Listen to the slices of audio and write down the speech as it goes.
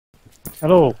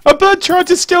Hello. A bird tried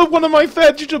to steal one of my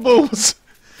vegetables!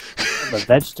 The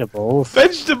vegetables.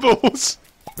 Vegetables!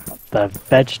 The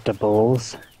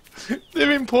vegetables.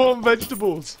 They're important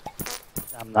vegetables.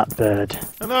 Damn that bird.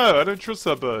 I know, I don't trust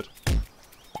that bird.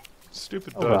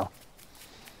 Stupid bird. Well.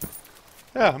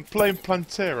 Yeah, I'm playing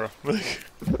Plantera.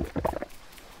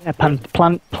 Yeah,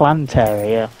 Plantera,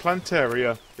 yeah. Plantera,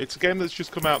 yeah. It's a game that's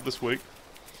just come out this week.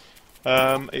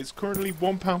 It's currently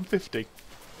 £1.50.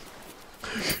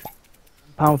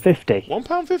 £1.50?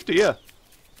 £1.50, yeah.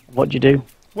 What do you do?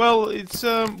 Well, it's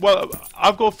well,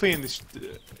 I've got a feeling this.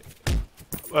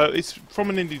 It's from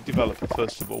an indie developer,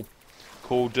 first of all,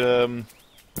 called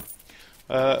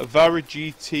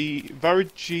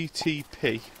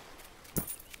VaraGTP.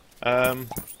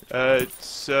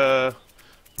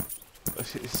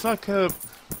 It's like a,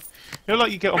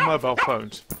 like you get on mobile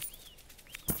phones.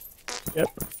 Yep.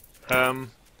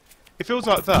 It feels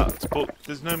like that, but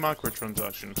there's no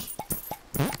microtransactions.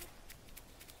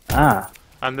 Ah.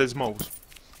 And there's moles.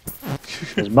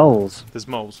 There's moles. There's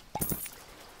moles.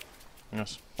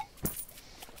 Yes.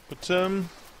 But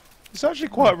it's actually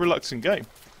quite a relaxing game.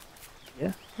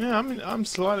 Yeah. Yeah, I'm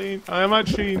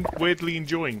actually weirdly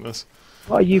enjoying this.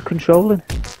 What are you controlling?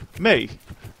 Me?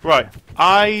 Right.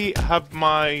 I have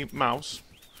my mouse,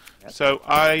 yep. So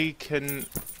I can,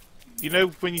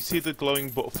 when you see the glowing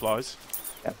butterflies,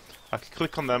 yep. I can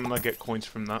click on them and I get coins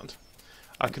from that.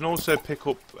 I can also pick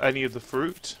up any of the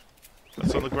fruit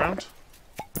that's on the ground.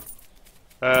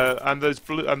 And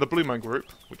the Blue Man Group,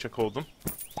 which I call them,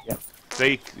 yep.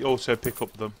 They also pick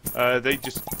up them. They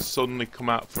just suddenly come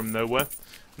out from nowhere,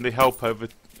 and they help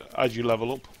as you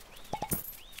level up.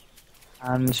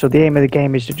 And so the aim of the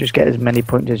game is to just get as many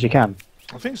points as you can?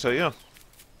 I think so, yeah.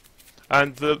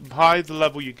 And the higher the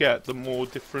level you get, the more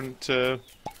different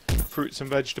fruits and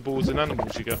vegetables and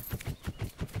animals you get.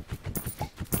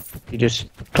 You just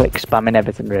click spamming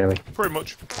everything, really? Pretty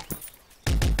much.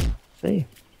 See.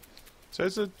 So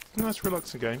it's a nice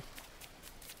relaxing game.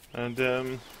 And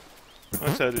like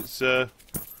I said, it's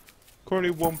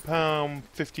currently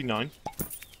 £1.59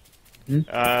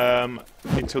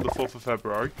 until the 4th of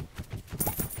February,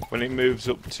 when it moves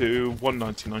up to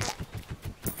 £1.99.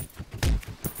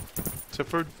 So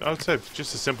I'd say for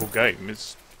just a simple game,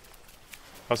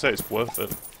 I'd say it's worth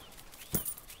it.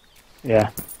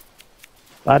 Yeah.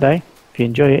 Bad, eh? If you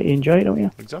enjoy it, don't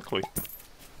you? Exactly.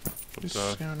 But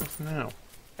just fair enough now.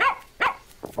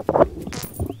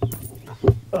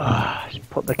 Just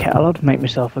put the kettle on, make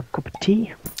myself a cup of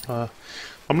tea.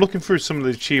 I'm looking through some of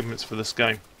the achievements for this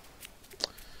game.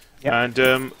 Yep.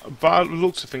 And by the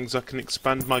looks of things, I can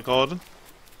expand my garden.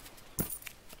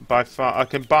 I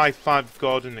can buy 5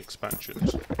 garden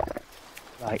expansions.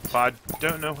 Right. But I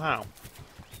don't know how.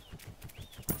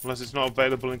 Unless it's not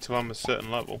available until I'm a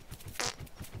certain level.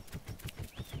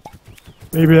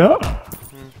 Maybe not.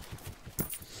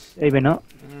 Maybe not.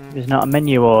 There's not a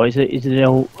menu, or is it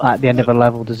all at the end of a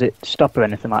level? Does it stop or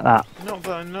anything like that? Not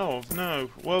that I know of, no.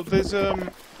 Well, there is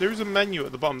a menu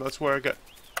at the bottom. That's where I get.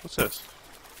 What's this?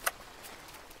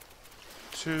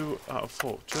 2 out of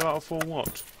 4. 2 out of 4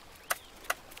 what?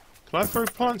 Can I throw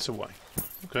plants away?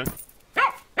 Okay.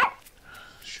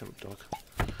 Shut up, dog.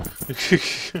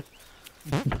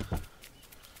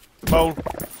 Bowl.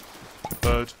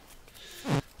 Bird.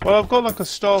 Well, I've got like a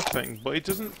star thing, but it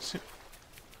doesn't seem...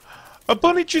 A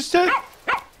bunny just said...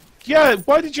 Yeah,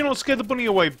 why did you not scare the bunny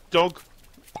away, dog?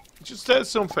 It just said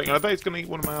something, and I bet it's going to eat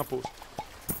one of my apples.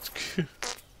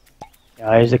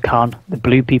 Yeah, here's a con. The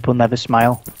blue people never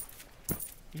smile.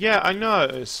 Yeah, I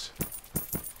noticed.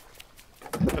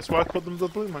 That's why I called them the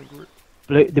Blue Man Group.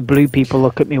 The blue people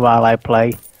look at me while I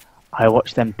play. I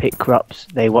watch them pick crops.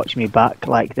 They watch me back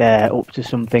like they're up to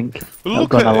something. Not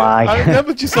gonna lie. I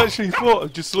never just actually thought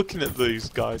of just looking at these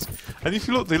guys. And if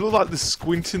you look, they look like they're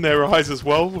squinting their eyes as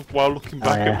well while looking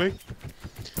back at me.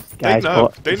 Guys,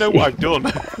 they know what I've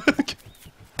done.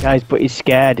 Guys, but he's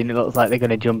scared and it looks like they're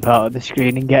gonna jump out of the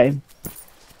screen and get him.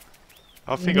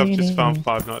 I think I've just found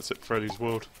Five Nights at Freddy's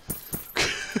World.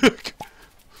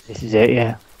 This is it,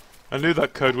 yeah. I knew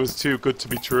that code was too good to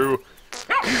be true.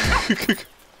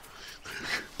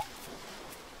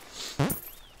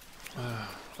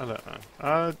 I don't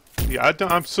know. Yeah,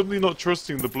 I'm suddenly not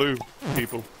trusting the blue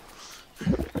people.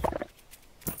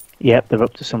 Yep, they're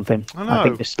up to something. I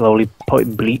think they're slowly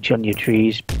putting bleach on your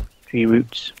tree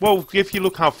roots. Well, if you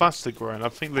look how fast they're growing, I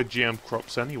think they're GM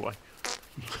crops anyway.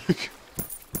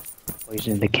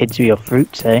 Poisoning the kids with your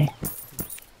fruits, eh?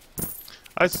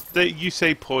 You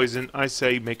say poison, I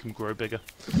say make them grow bigger.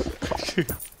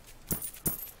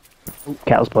 Ooh,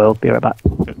 kettle's boiled, be right back.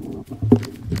 Okay.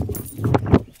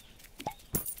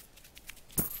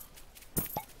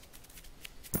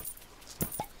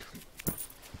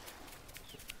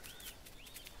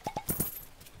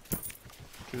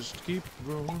 just keep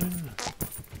rolling.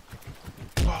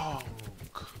 Bonk.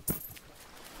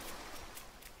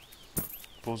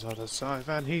 Pulls out a scythe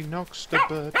and he knocks the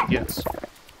bird. Yes.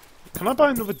 Can I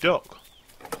buy another dog?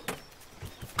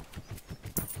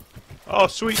 Oh,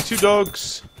 sweet, 2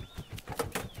 dogs.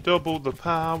 Double the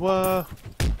power.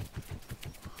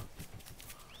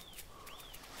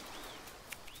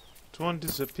 One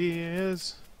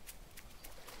disappears.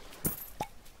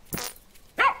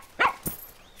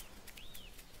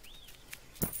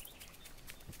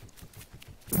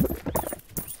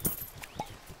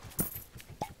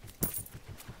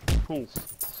 Cool.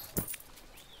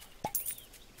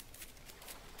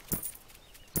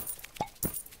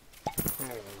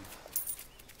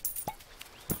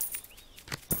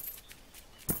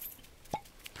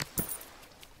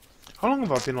 How long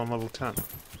have I been on level 10?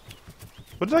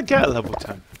 What did I get at level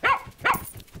 10?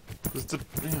 Was the...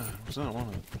 yeah, was that one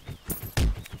of it?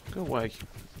 Go away.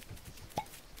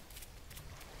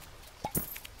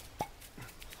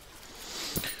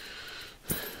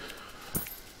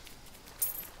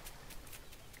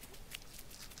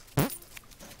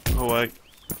 Go away.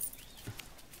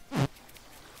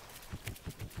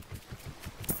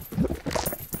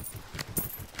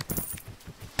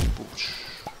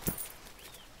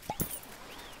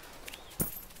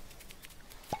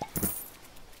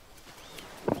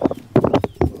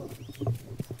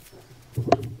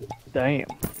 Damn.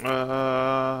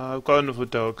 I've got another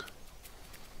dog.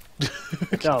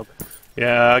 A dog?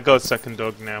 Yeah, I got a second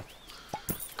dog now.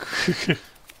 What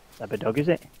type of dog is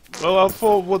it? Well, I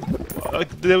thought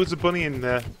there was a bunny in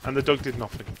there, and the dog did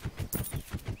nothing.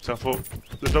 So I thought,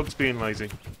 the dog's being lazy.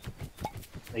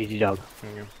 Lazy dog.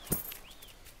 Yeah.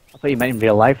 I thought you meant in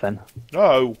real life then.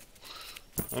 No!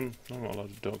 I'm not allowed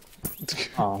a dog.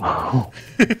 Oh.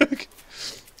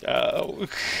 Oh.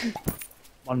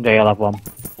 One day I'll have one.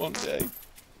 One day.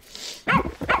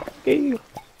 Okay.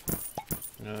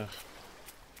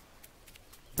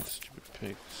 Stupid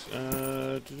pigs.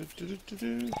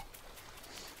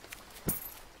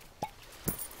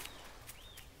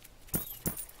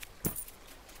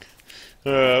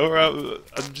 Alright,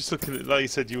 I'm just looking at, like you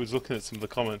said, you was looking at some of the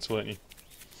comments, weren't you?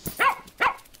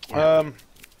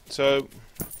 So,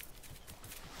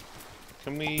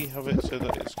 can we have it so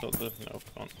that it's got the, no,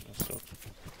 can't, that sucks.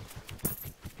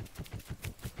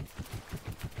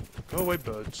 Go away,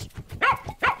 birds.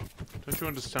 Don't you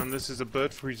understand, this is a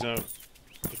bird-free zone.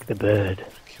 Pick the bird.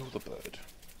 Kill the bird.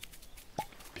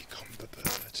 Become the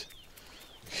bird.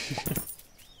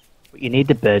 But you need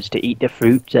the birds to eat the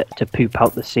fruit, to poop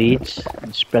out the seeds,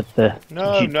 and spread the...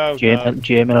 No.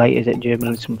 Germinate, is it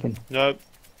germinate something? No,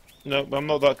 I'm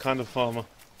not that kind of farmer.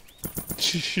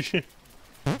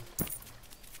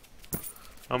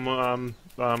 I'm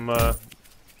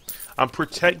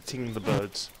protecting the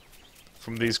birds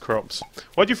from these crops.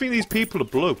 Why do you think these people are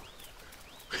blue?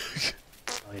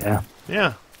 Oh yeah.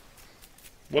 Yeah.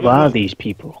 What are these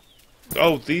people?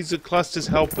 Oh, these are classed as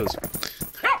helpers.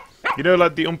 You know,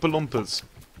 like the Oompa Loompas.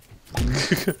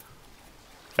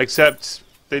 Except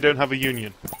they don't have a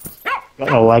union. Got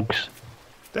no legs.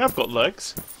 They have got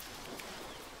legs.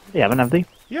 They haven't, have they?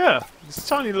 Yeah, it's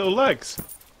tiny little legs.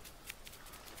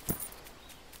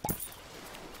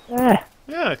 Yeah.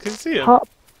 Yeah, I can see it. Hop.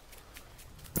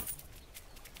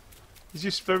 He's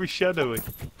just very shadowy.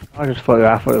 I just thought they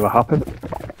were hopping.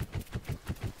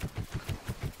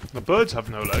 The birds have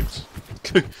no legs.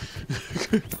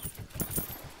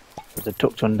 They're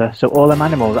tucked under. So all them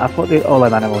animals, I thought all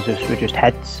them animals were just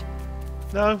heads.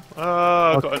 No,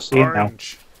 I've got an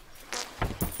orange.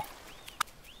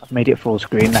 I've made it full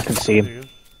screen, I can see them.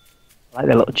 Like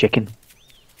the little chicken.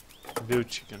 Little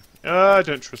chicken. I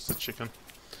don't trust the chicken.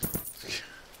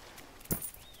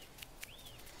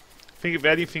 I think if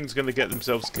anything's going to get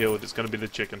themselves killed, it's going to be the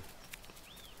chicken.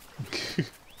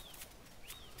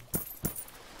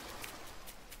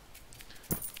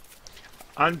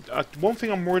 And one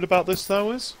thing I'm worried about this,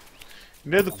 though, is...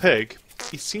 You know the pig?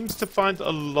 He seems to find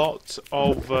a lot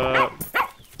of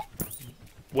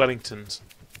Wellingtons.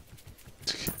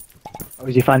 Or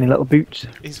is he finding little boots?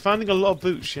 He's finding a lot of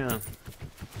boots, yeah.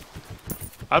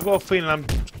 I've got a feeling I'm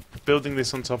building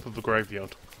this on top of a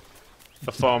graveyard.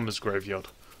 A farmer's graveyard.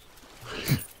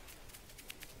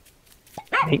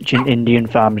 Ancient Indian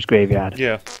farmer's graveyard.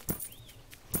 Yeah.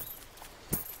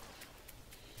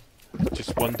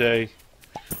 Just one day,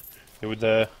 they were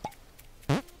there.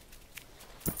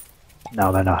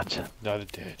 No, they're not. No, they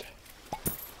did.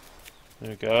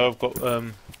 There we go. I've got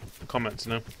comments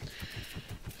now.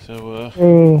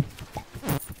 So,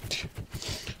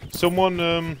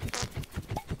 someone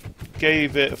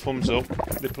gave it a thumbs up.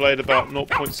 They played about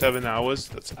 0.7 hours.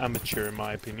 That's amateur, in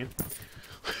my opinion.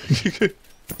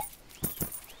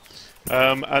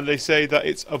 And they say that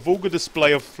it's a vulgar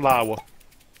display of flour.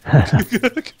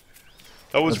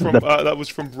 That was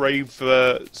from Brave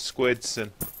Squidson.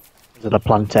 Is it a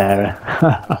Plantera?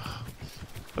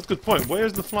 That's a good point.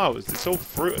 Where's the flowers? It's all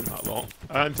fruit in that lot.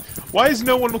 And why is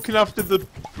no one looking after the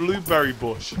blueberry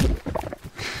bush?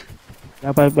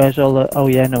 Yeah, but where's all the... Oh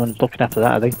yeah, no one's looking after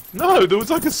that, are they? No, there was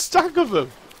like a stack of them.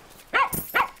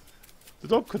 The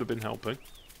dog could have been helping.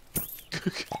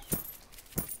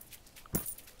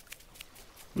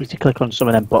 You need to click on some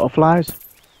of them butterflies.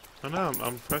 I know,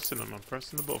 I'm pressing them. I'm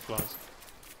pressing the butterflies.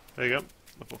 There you go,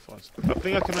 the butterflies. I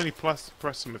think I can only press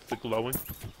them if they're glowing.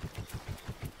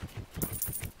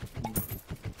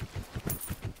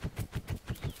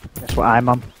 That's what I'm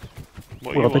on.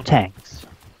 What Well, are the you on? tanks.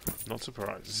 Not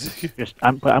surprised. Just, I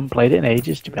haven't played it in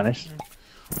ages, to be honest.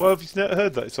 Well, have you not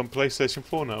heard that? It's on PlayStation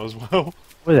 4 now as well.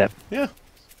 Was it? Yeah,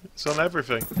 it's on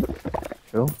everything.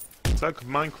 Cool. It's like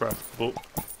Minecraft, but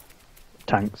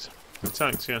Tanks. the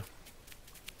tanks, yeah.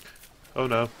 Oh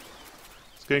no.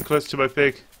 It's getting close to my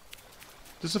pig.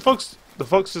 Does the fox... The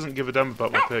fox doesn't give a damn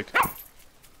about my pig.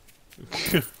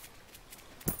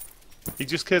 He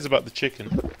just cares about the chicken.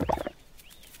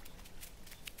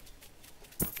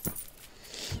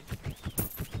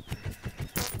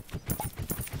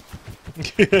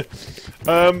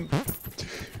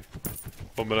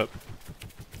 One minute.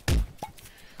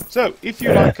 So, if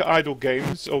you like idle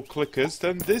games or clickers,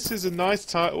 then this is a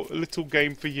nice little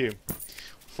game for you.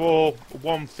 For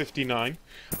 $1.59,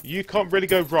 you can't really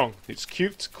go wrong. It's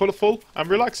cute, colourful, and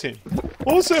relaxing.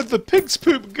 Also, the pigs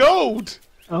poop gold!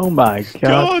 Oh my god.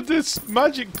 God, there's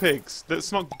magic pigs.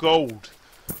 That's not gold.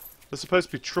 They're supposed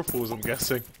to be truffles, I'm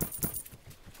guessing.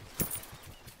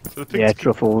 So the pigs Yeah,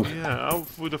 truffles. Yeah, I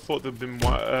would have thought they'd been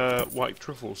white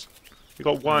truffles. You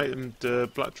got white and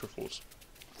black truffles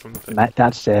from the pig.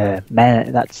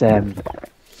 That's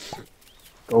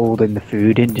gold in the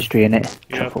food industry, innit?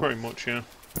 Yeah, Truffle. pretty much, yeah.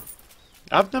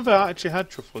 I've never actually had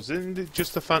truffles. Isn't it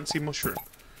just a fancy mushroom?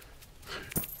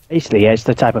 Basically, yeah, it's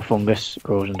the type of fungus that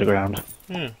grows underground.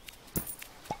 Yeah.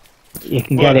 You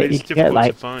can Well, get it. it's You can get difficult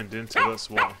like. to find, isn't it? That's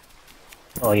why.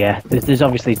 Oh yeah, there's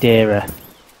obviously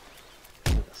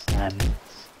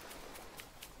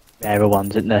rarer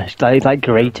ones, isn't there? It's like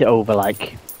grate it over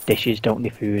like dishes, don't they?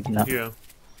 Food and that. Yeah.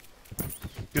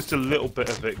 Just a little bit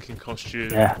of it can cost you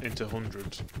into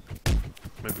hundreds,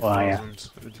 maybe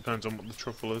thousands. It depends on what the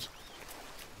truffle is.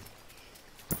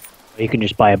 You can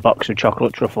just buy a box of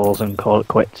chocolate truffles and call it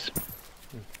quits.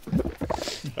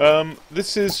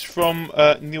 This is from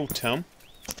Neiltown.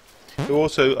 Who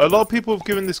also, a lot of people have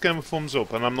given this game a thumbs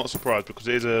up, and I'm not surprised because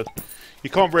it is a. You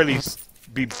can't really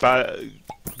be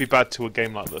bad to a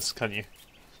game like this, can you?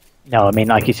 No, I mean,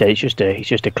 like you said, it's just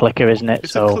a clicker, isn't it?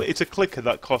 It's a clicker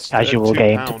that costs casual £2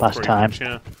 game to pass time. much,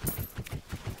 yeah.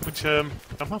 Which I'm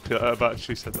happy that I've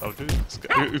actually said that I'll do this.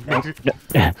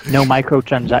 No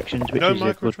microtransactions, which No is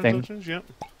a good thing. microtransactions, yeah.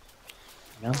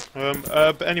 No.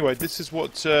 But anyway, this is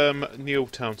what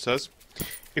Neiltown says.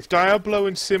 If Diablo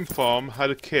and Sim Farm had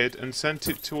a kid and sent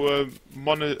it to a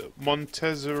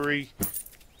Montessori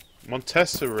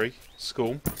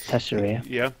school, Tesseria.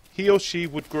 yeah, he or she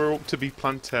would grow up to be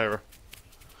Plantera.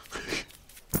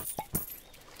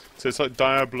 So it's like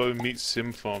Diablo meets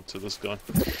Sim Farm to this guy.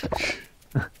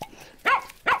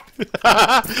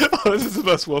 Oh, this is the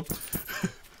best one.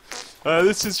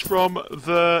 This is from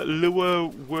the Lure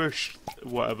Worst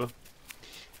whatever.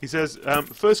 He says,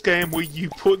 first game where you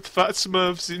put fat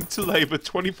smurfs into labour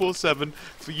 24/7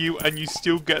 for you and you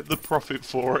still get the profit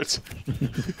for it.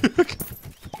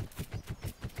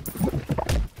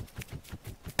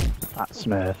 Fat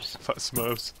Smurfs. Fat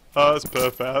Smurfs. Oh, that's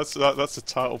perfect. That's the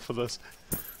title for this.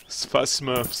 It's Fat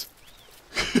Smurfs.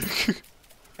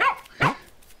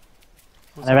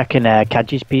 I reckon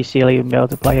Kadji's PC will even be able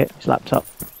to play it, his laptop.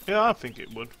 Yeah, I think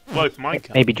it would. Well, if mine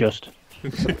can. Maybe just.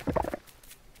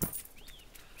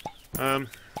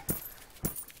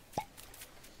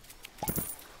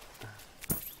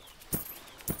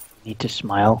 Need to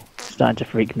smile. It's starting to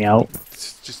freak me out.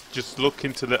 Just look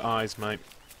into the eyes, mate.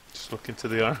 Just look into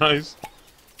the eyes.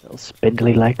 Little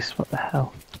spindly legs. What the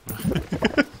hell?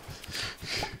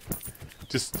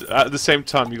 Just at the same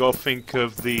time, you gotta think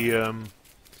of the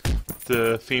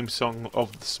theme song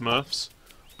of the Smurfs,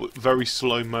 but very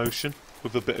slow motion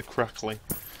with a bit of crackling.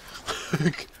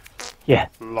 Yeah.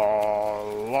 La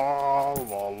la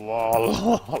la la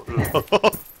la.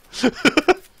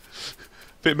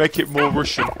 But make it more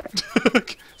Russian.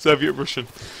 Soviet Russian.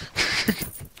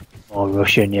 More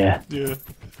Russian, yeah. Yeah.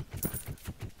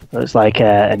 It's like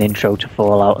an intro to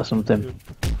Fallout or something. Yeah.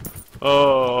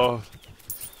 Oh.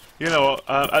 You know,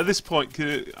 at this point,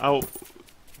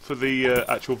 for for the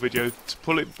actual video to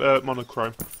pull it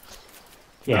monochrome.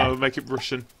 Yeah. Now make it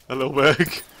Russian a little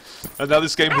bit. And now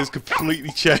this game has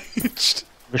completely changed.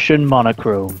 Russian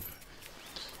monochrome.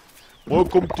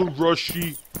 Welcome to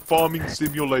Rushy Farming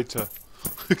Simulator.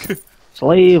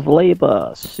 Slave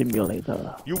labor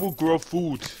simulator. You will grow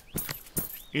food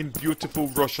in beautiful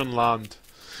Russian land.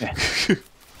 Yeah.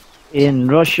 In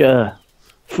Russia,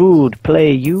 food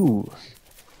play you.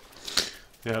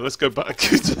 Yeah, let's go back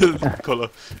to the colour.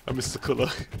 I missed the colour.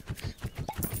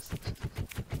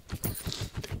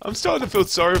 I'm starting to feel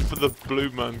sorry for the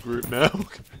Blue Man group now.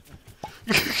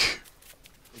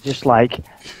 Just like,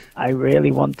 I really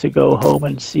want to go home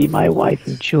and see my wife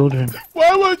and children.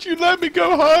 Why won't you let me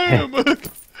go home?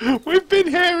 We've been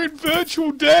here in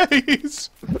virtual days.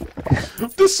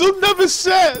 The sun never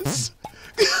sets.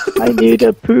 I need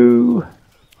a poo.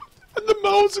 And the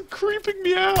moles are creeping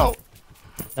me out.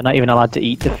 They're not even allowed to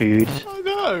eat the food. I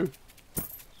know.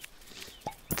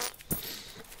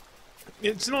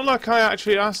 It's not like I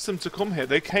actually asked them to come here.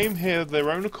 They came here of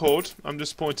their own accord. I'm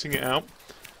just pointing it out.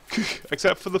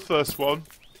 Except for the first one.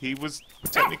 He was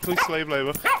technically slave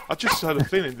labour. I just had a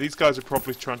feeling these guys are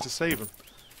probably trying to save him.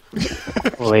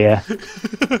 Oh yeah.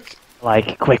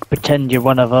 Like, quick, pretend you're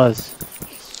one of us.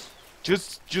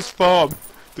 Just farm.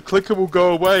 The clicker will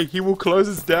go away. He will close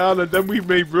us down, and then we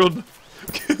may run.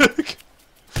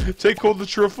 Take all the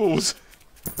truffles.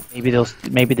 Maybe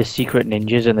the secret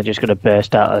ninjas, and they're just gonna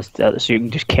burst out of the suit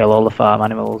and just kill all the farm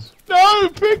animals. No,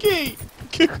 Piggy!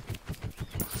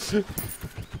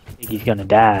 Piggy's gonna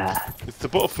die. It's the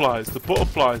butterflies. The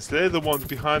butterflies. They're the ones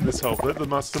behind this whole. They're the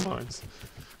masterminds.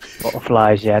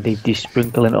 Butterflies, yeah, they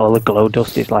sprinkle in all the glow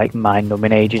dust. It's like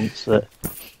mind-numbing agents that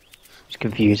just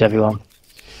confuse everyone.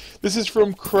 This is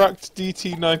from Cracked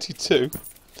DT92.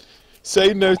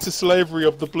 Say no to slavery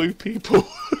of the blue people.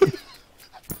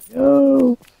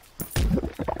 No.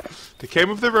 They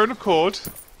came of their own accord.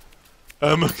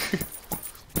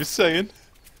 Just saying.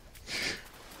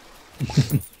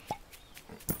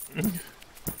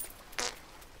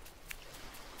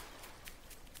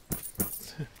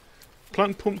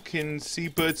 Plant pumpkin,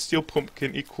 seabird steal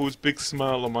pumpkin equals big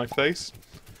smile on my face.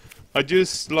 I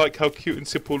just like how cute and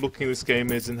simple looking this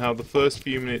game is and how the first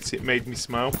few minutes it made me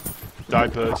smile. Die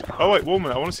bird. Oh wait, 1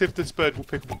 minute, I want to see if this bird will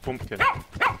pick up a pumpkin.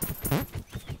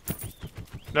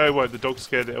 No, wait, the dog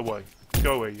scared it away.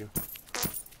 Go away, you.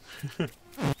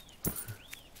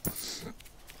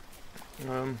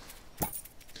 To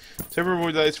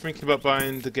everyone that is thinking about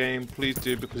buying the game, please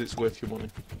do because it's worth your money.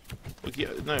 Well, yeah,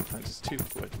 no, plans, it's too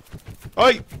quick.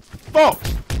 Oi! Fuck!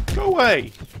 Go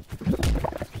away!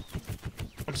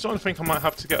 I'm starting to think I might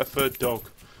have to get a third dog.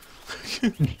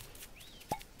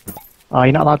 Oh,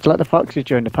 you're not allowed to let the foxes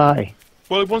join the party.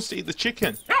 Well, it wants to eat the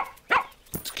chicken.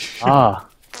 Ah.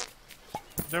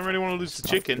 Don't really want to lose the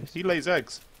chicken. He lays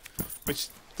eggs, which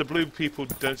the blue people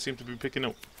don't seem to be picking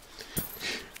up.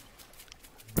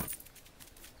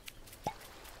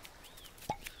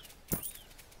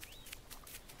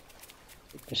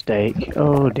 Mistake.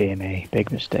 Oh dear me.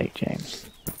 Big mistake, James.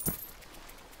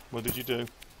 What did you do?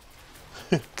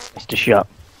 Missed a shot.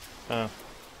 Oh.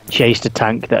 Chased a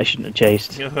tank that I shouldn't have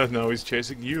chased. No, he's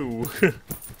chasing you.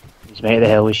 His mate at the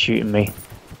hill was shooting me.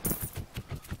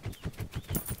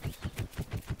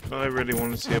 I really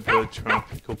want to see a bird try and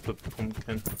pick up the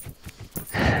pumpkin.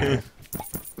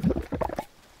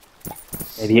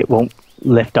 Maybe it won't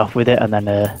lift off with it and then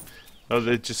Oh,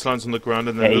 it just lands on the ground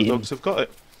and then the dogs have got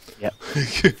it. Yep.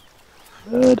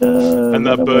 And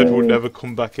that bird will never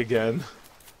come back again.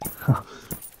 Rest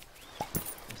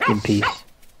in peace.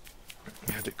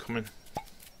 You had it coming.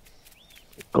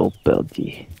 Go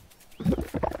birdie.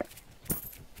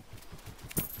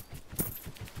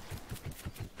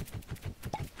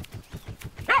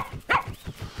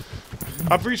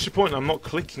 I've reached a point I'm not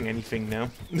clicking anything now.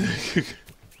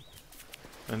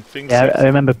 And things. Yeah, I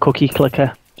remember Cookie Clicker.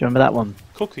 Do you remember that one?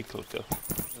 Cookie Clicker?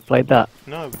 Played that?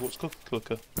 No, what's Cookie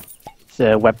Clicker? It's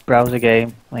a web browser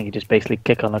game. Like you just basically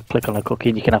click on a cookie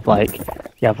and you can have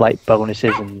like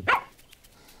bonuses and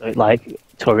like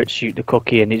turrets shoot the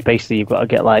cookie, and it's basically you've got to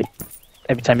get like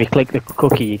every time you click the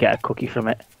cookie you get a cookie from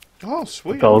it. Oh,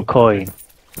 sweet. A gold coin.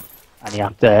 And you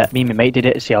have to, me and my mate did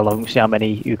it, see how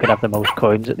many you could have the most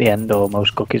coins at the end, or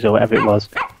most cookies, or whatever it was.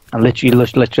 And literally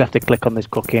have to click on this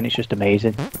cookie, and it's just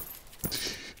amazing.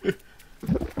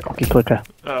 Cookie Clicker.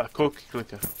 Cookie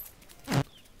Clicker.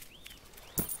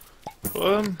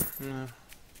 No.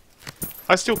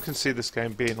 I still can see this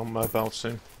game being on mobile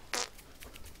soon.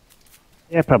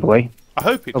 Yeah, probably. I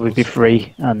hope it Probably does. be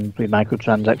free and with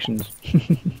microtransactions.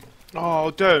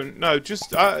 Oh, don't. No,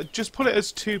 just put it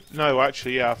as two... No,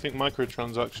 actually, yeah, I think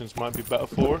microtransactions might be better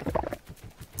for it.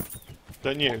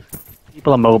 Don't you?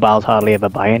 People on mobiles hardly ever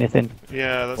buy anything.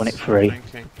 Yeah, that's Want it what free. I'm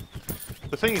thinking.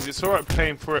 The thing is, it's alright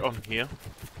paying for it on here.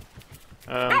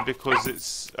 Because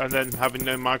it's... And then having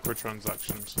no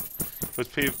microtransactions. Because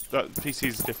PC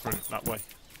is different that way.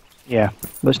 Yeah,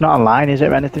 but it's not online, is it,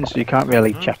 or anything? So you can't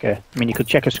really check a... I mean, you could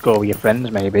check a score with your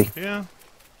friends, maybe. Yeah.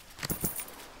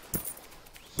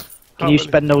 Can you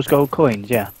spend those gold coins?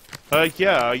 Yeah.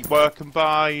 Yeah. Well, I can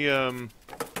buy...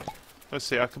 let's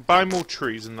see, I can buy more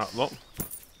trees in that lot.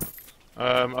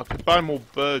 I could buy more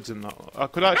birds in that lot. I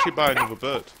could actually buy another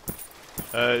bird.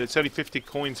 It's only 50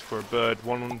 coins for a bird,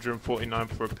 149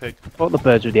 for a pig. I thought the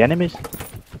birds were the enemies.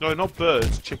 No, not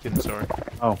birds, chickens, sorry.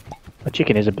 Oh, a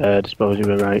chicken is a bird, I suppose you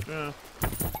were right. Yeah.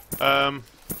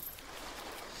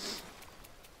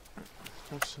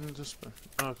 What's in this bin?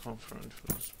 Oh, I can't find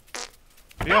this.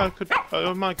 Yeah,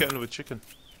 I might get another chicken.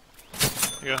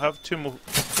 Yeah, I have 2 more,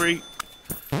 3,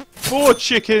 4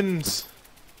 chickens!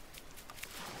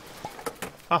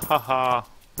 Ha ha ha.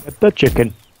 Get the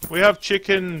chicken. We have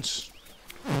chickens!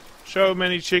 So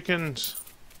many chickens!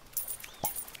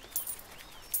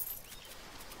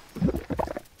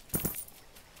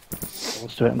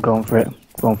 Let's do it, I'm going for it.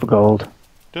 Going for gold.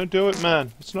 Don't do it,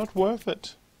 man. It's not worth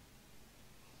it.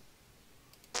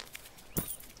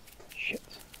 Shit.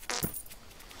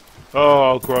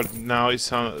 Oh god, now it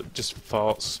sounds just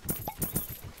farts.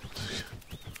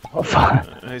 What for?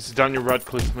 It's a Daniel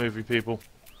Radcliffe movie, people.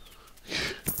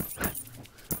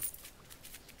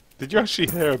 Did you actually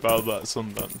hear about that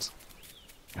Sundance?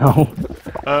 No.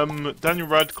 Daniel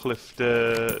Radcliffe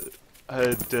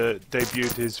had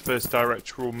debuted his first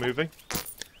directorial movie.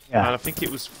 Yeah. And I think it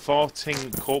was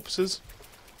Farting Corpses.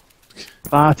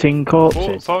 Farting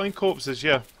corpses. Farting Corpses,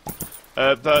 yeah.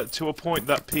 That to a point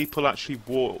that people actually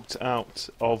walked out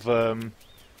of of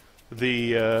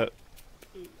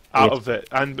it,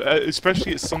 and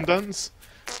especially at Sundance,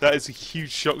 that is a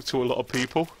huge shock to a lot of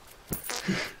people.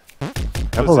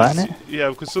 Double that, isn't it? Yeah,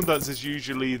 because Sundance is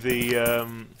usually the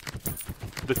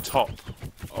top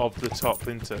of the top,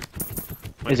 isn't it?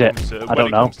 Is it? I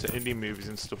don't know. When it comes to indie movies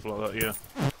and stuff like that, yeah.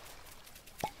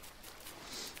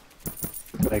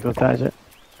 Very good, that is it.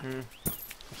 I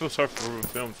feel sorry for other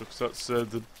films because that's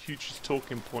the hugest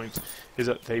talking point is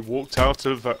that they walked out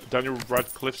of Daniel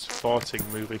Radcliffe's farting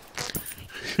movie.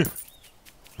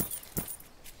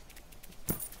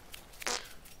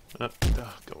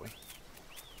 Going.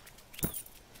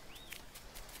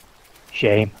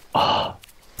 Shame. Oh.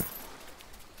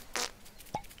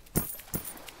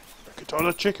 Get all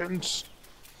the chickens.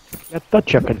 Get the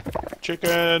chicken.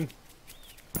 Chicken.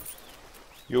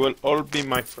 You will all be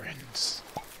my friends.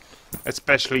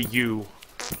 Especially you,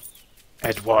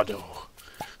 Eduardo.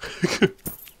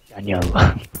 Daniel.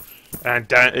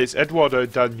 And it's Eduardo,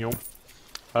 Daniel,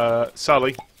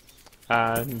 Sally,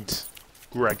 and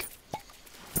Greg.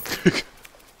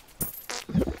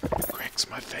 Greg's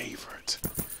my favourite.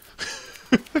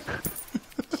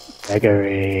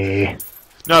 Gregory.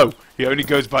 No, he only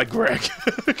goes by Greg.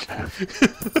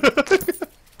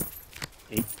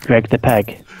 Greg the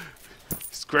peg.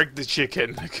 It's Greg the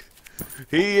chicken.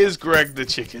 He is Greg the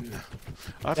chicken.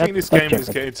 I think this game is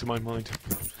getting to my mind.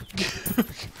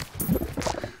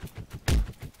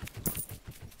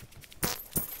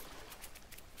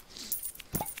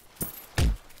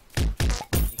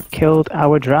 Killed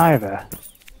our driver.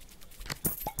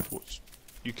 What?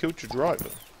 You killed your driver?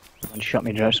 Someone shot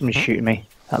me, driver. Somebody's shooting me.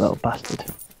 That little bastard.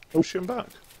 Oh, shoot him back.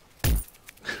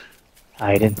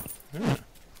 Hiding. Yeah.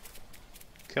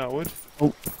 Coward.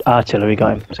 Oh, artillery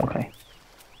got him. It's okay.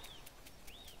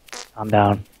 Calm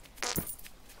down.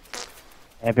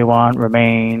 Everyone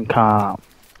remain calm.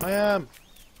 I am.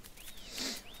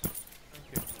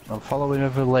 I'm following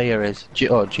whoever layer is.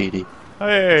 GD.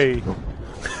 Hey.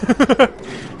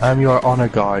 I'm your honor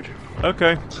guard.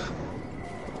 Okay.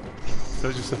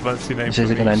 That's just a fancy name. This for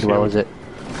isn't me, gonna end well, is shield.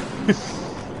 it?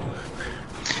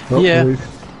 Yeah.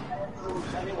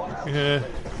 Yeah.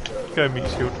 Go me,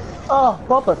 shield. Oh,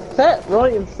 Boba Fett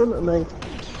right in front of me.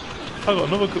 I got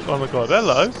another good one. God,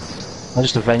 hello. I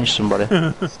just avenged somebody.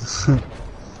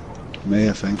 Me,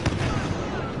 I think.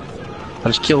 I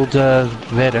just killed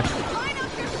Vader.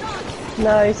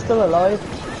 No, he's still alive.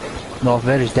 No,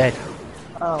 Vader's dead.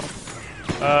 Oh.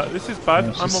 This is bad.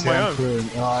 I'm on my own.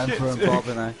 I'm for Bob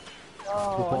and I.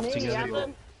 Oh, both nearly together.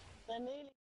 happened.